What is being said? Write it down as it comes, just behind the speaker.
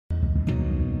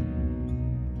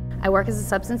I work as a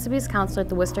substance abuse counselor at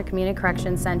the Worcester Community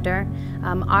Correction Center.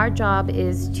 Our job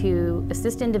is to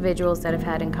assist individuals that have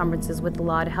had encumbrances with the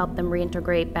law to help them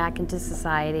reintegrate back into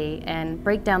society and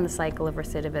break down the cycle of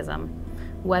recidivism,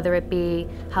 whether it be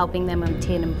helping them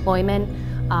obtain employment,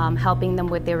 helping them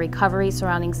with their recovery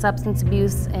surrounding substance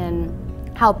abuse, and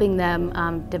helping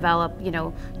them develop,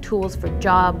 tools for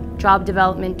job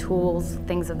development tools,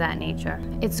 things of that nature.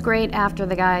 It's great after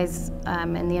the guys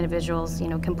and the individuals,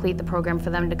 complete the program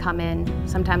for them to come in.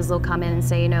 Sometimes they'll come in and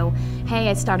say, hey,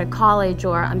 I started college,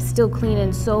 or I'm still clean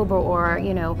and sober, or,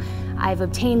 I've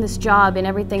obtained this job and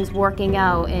everything's working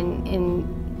out,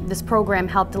 and this program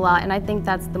helped a lot. And I think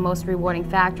that's the most rewarding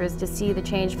factor, is to see the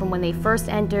change from when they first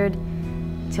entered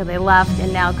till they left,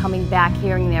 and now coming back,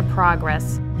 hearing their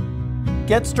progress.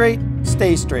 Get straight,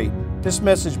 stay straight. This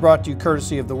message brought to you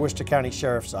courtesy of the Worcester County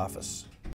Sheriff's Office.